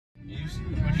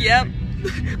Yep.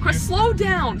 Chris, slow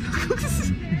down.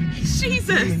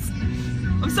 Jesus.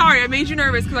 I'm sorry, I made you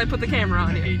nervous because I put the camera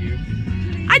on you.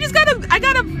 I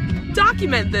gotta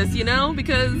document this, you know,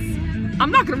 because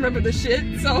I'm not gonna remember this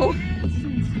shit, so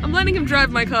I'm letting him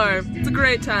drive my car. It's a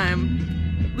great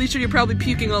time. Alicia, you're probably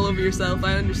puking all over yourself,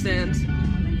 I understand.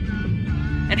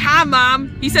 And hi,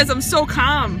 Mom! He says I'm so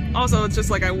calm. Also, it's just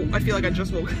like I feel like I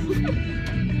just woke up.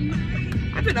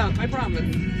 I've been up, I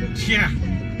promise. Yeah.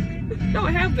 No,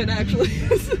 I have been, actually.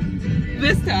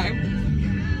 This time.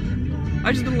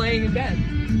 I've just been laying in bed.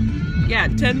 Yeah,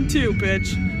 10-2,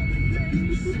 bitch.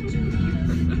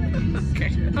 Okay,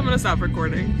 I'm gonna stop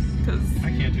recording, because... I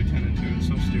can't do 10 and 2, it's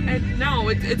so stupid. No,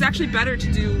 it's actually better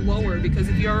to do lower, because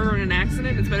if you're ever in an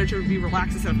accident, it's better to be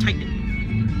relaxed instead of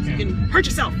tightening. So you can hurt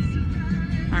yourself.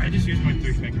 Alright. I just used my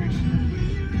 3 fingers.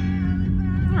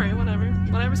 Alright, whatever.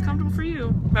 Whatever's comfortable for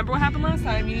you. Remember what happened last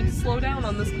time? You need to slow down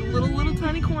on this little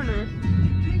tiny corner.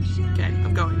 Okay,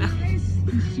 I'm going now.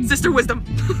 Sister wisdom.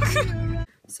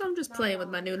 So I'm just playing with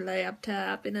my new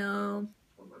laptop, you know.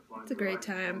 It's a great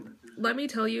time. Let me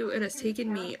tell you, it has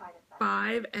taken me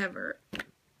forever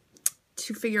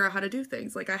to figure out how to do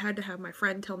things. Like, I had to have my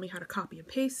friend tell me how to copy and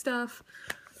paste stuff.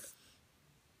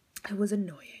 It was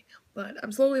annoying, but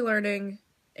I'm slowly learning,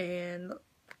 and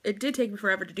it did take me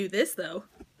forever to do this, though.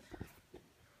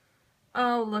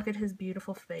 Oh, look at his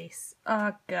beautiful face.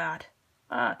 Oh, God.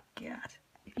 Oh, God.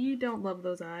 If you don't love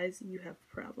those eyes, you have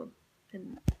a problem.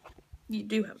 And you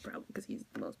do have a problem, because he's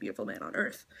the most beautiful man on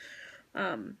earth.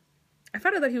 I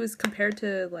found out that he was compared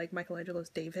to, like, Michelangelo's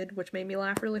David, which made me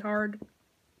laugh really hard.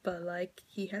 But, like,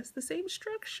 he has the same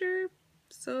structure.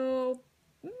 So,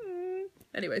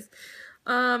 anyways.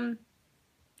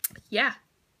 Yeah.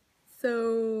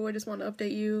 So, I just wanted to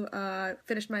update you.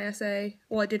 Finished my essay.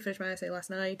 Well, I did finish my essay last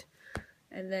night.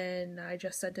 And then I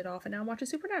just sent it off, and now I'm watching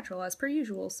Supernatural, as per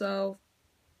usual. So,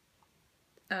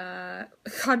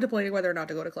 contemplating whether or not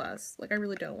to go to class. Like, I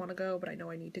really don't want to go, but I know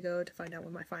I need to go to find out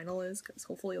when my final is, because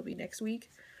hopefully it'll be next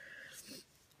week.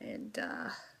 And, yeah.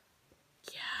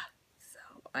 So,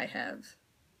 I have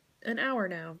an hour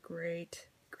now. Great.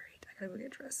 Great. I gotta go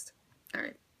get dressed.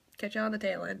 Alright. Catch you on the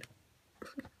tail end.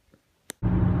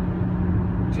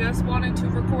 Just wanted to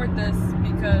record this,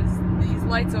 because these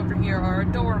lights over here are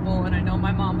adorable, and I know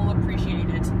my mom will appreciate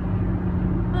it.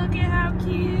 Look at how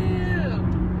cute!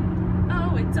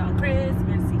 Oh, it's all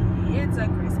Christmassy. It's a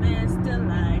Christmas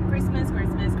delight. Christmas,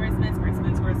 Christmas, Christmas,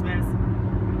 Christmas, Christmas.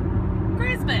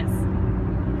 Christmas!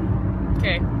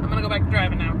 Okay, I'm gonna go back to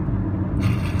driving now.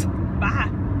 Bye!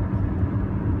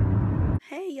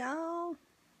 Hey, y'all.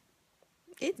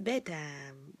 It's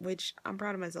bedtime, which I'm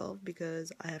proud of myself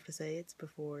because I have to say it's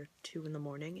before 2 in the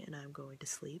morning and I'm going to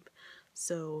sleep.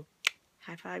 So,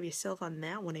 high five yourself on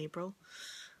that one, April.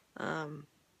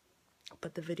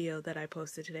 But the video that I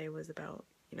posted today was about,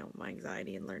 you know, my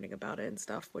anxiety and learning about it and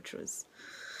stuff, which was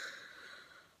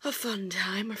a fun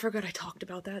time. I forgot I talked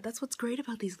about that. That's what's great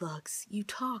about these vlogs. You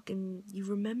talk and you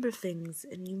remember things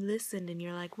and you listen and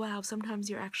you're like, wow,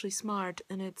 sometimes you're actually smart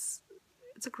and it's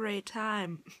a great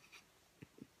time.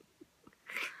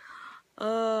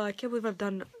 I can't believe I've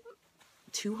done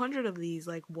 200 of these.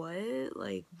 Like, what?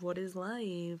 Like, what is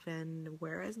life? And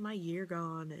where has my year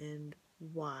gone? And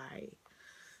why?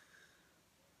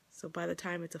 So by the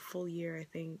time it's a full year, I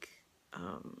think,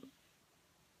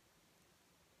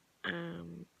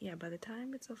 yeah, by the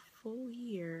time it's a full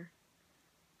year,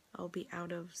 I'll be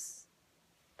out of,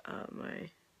 my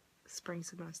spring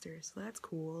semester, so that's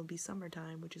cool. It'll be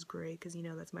summertime, which is great, because, you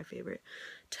know, that's my favorite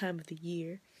time of the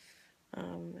year,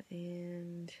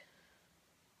 and,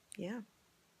 yeah,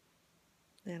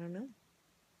 I don't know,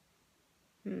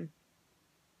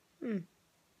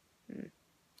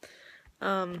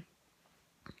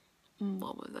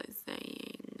 what was I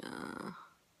saying?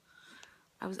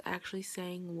 I was actually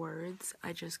saying words,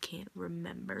 I just can't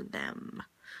remember them.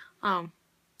 I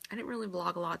didn't really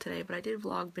vlog a lot today, but I did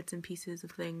vlog bits and pieces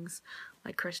of things,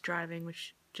 like Chris driving,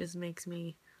 which just makes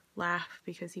me laugh,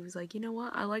 because he was like, you know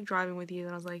what, I like driving with you,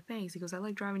 and I was like, thanks. He goes, I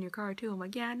like driving your car too. I'm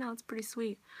like, yeah, no, it's pretty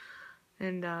sweet.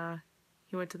 And,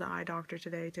 he went to the eye doctor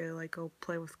today to, like, go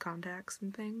play with contacts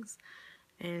and things,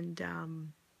 and,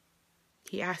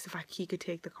 he asked if he could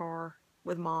take the car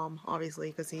with Mom,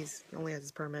 obviously, because he only has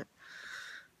his permit.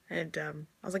 And, I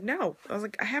was like, no. I was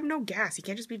like, I have no gas. You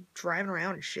can't just be driving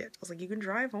around and shit. I was like, you can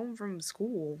drive home from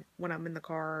school when I'm in the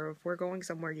car. If we're going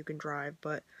somewhere, you can drive.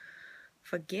 But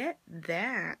forget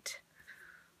that.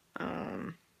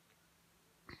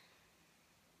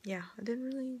 Yeah, I didn't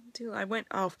really do... I went...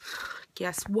 Oh,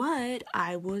 guess what?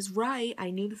 I was right.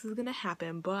 I knew this was gonna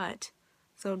happen, but...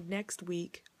 So next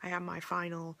week, I have my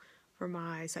final for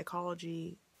my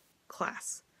psychology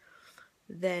class.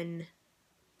 Then,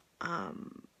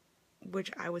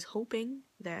 which I was hoping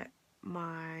that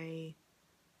my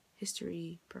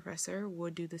history professor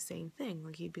would do the same thing.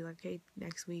 Like, he'd be like, hey,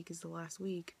 next week is the last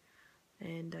week,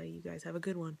 and you guys have a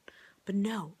good one. But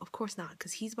no, of course not,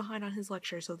 because he's behind on his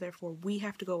lecture, so therefore we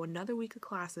have to go another week of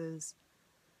classes,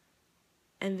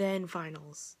 and then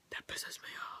finals. That pisses me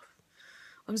off.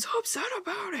 I'm so upset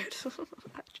about it.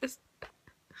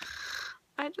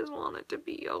 I just want it to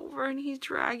be over, and he's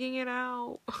dragging it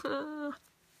out.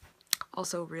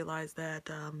 Also realized that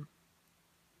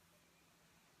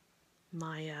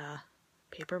my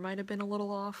paper might have been a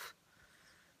little off,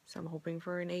 so I'm hoping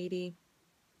for an 80.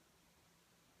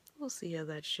 We'll see how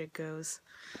that shit goes.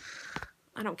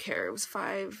 I don't care. It was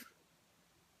 4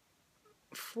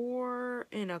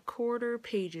 1/4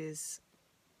 pages.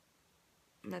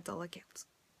 That's all that counts.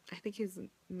 I think his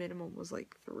minimum was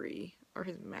like 3, or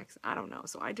his max. I don't know.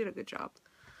 So I did a good job.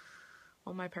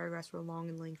 All my paragraphs were long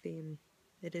and lengthy, and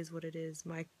it is what it is.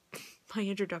 My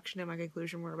introduction and my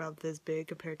conclusion were about this big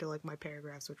compared to like my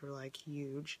paragraphs, which were like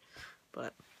huge.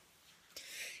 But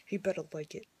he better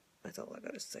like it. That's all I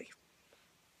gotta say.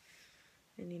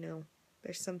 And you know,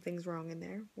 there's some things wrong in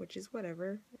there, which is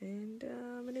whatever. And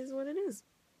it is what it is.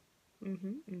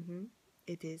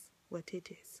 It is what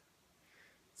it is.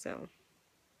 So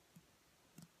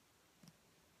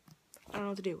I don't know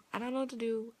what to do. I don't know what to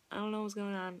do. I don't know what's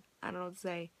going on. I don't know what to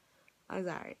say. I'm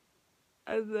sorry.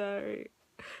 I'm sorry.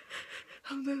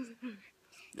 I'm so sorry.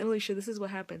 Alicia, this is what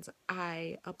happens.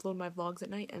 I upload my vlogs at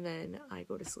night and then I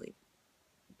go to sleep.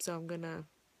 So I'm gonna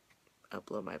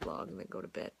upload my vlog and then go to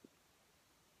bed.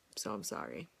 So I'm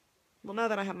sorry. Well, now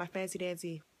that I have my fancy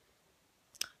dancy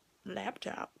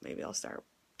laptop, maybe I'll start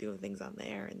doing things on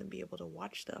there and then be able to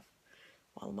watch stuff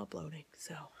while I'm uploading.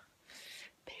 So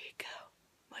there you go.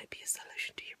 Might be a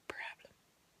solution to your problem.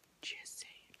 Just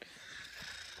saying.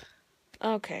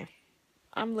 Okay.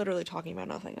 I'm literally talking about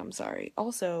nothing. I'm sorry.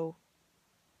 Also,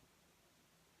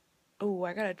 oh,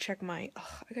 I gotta check my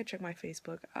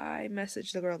Facebook. I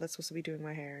messaged the girl that's supposed to be doing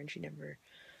my hair and she never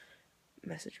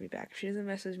messaged me back. If she doesn't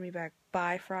message me back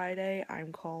by Friday,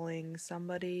 I'm calling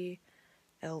somebody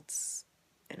else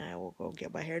and I will go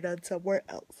get my hair done somewhere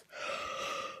else.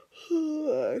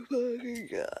 Oh my fucking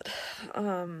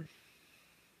god.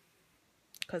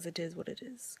 Because it is what it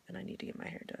is and I need to get my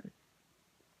hair done.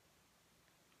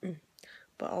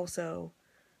 But also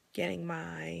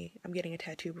I'm getting a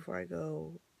tattoo before I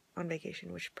go on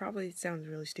vacation, which probably sounds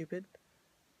really stupid.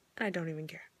 And I don't even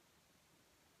care.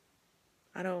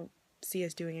 I don't see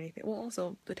us doing anything. Well,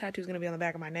 also, the tattoo's gonna be on the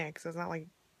back of my neck, so it's not like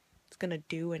it's gonna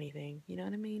do anything. You know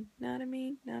what I mean? Know what I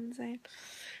mean? Know what I'm saying?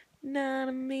 Know what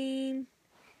I mean?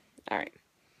 Alright.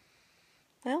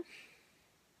 Well,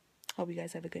 hope you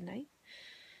guys have a good night.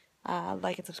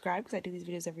 Like and subscribe, because I do these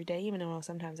videos every day, even though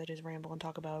sometimes I just ramble and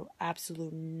talk about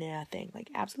absolute nothing.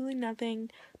 Like, absolutely nothing,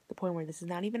 to the point where this is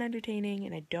not even entertaining,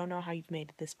 and I don't know how you've made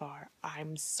it this far.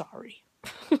 I'm sorry.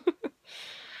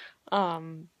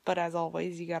 But as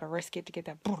always, you gotta risk it to get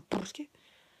that brisket.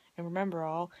 And remember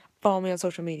all, follow me on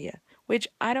social media. Which,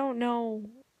 I don't know,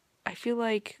 I feel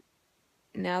like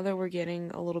now that we're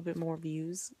getting a little bit more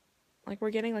views, like,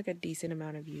 we're getting, like, a decent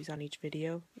amount of views on each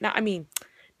video.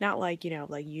 Not like, you know,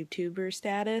 like YouTuber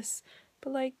status,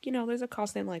 but like, you know, there's a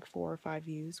constant like 4 or 5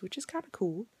 views, which is kind of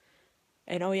cool.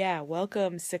 And oh yeah,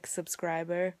 welcome 6th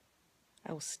subscriber.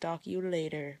 I will stalk you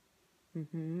later.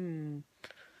 Because,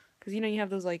 you know, you have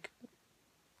those like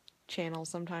channels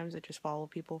sometimes that just follow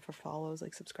people for follows,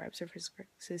 like subscribes or for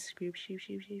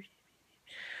subscription.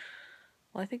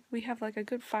 Well, I think we have like a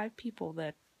good 5 people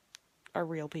that are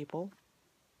real people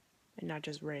and not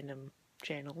just random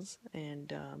channels,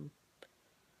 and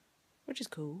which is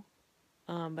cool.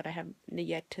 But I haven't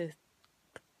yet to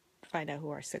find out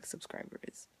who our 6th subscriber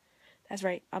is. That's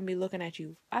right, I'll be looking at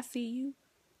you. I see you.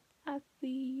 I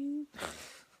see you.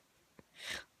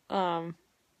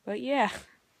 But yeah.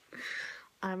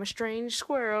 I'm a strange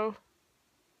squirrel.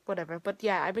 Whatever. But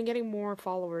yeah, I've been getting more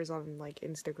followers on like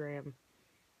Instagram.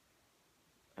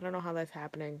 I don't know how that's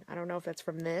happening. I don't know if that's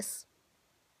from this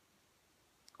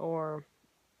or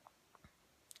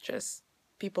just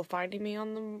people finding me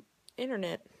on the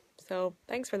internet. So,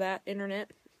 thanks for that,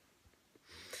 internet.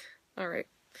 Alright.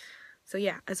 So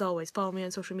yeah, as always, follow me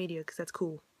on social media, because that's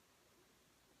cool.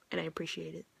 And I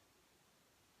appreciate it.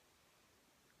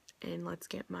 And let's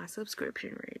get my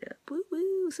subscription rate up. Woo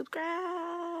woo,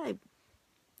 subscribe!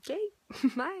 Okay,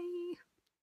 bye!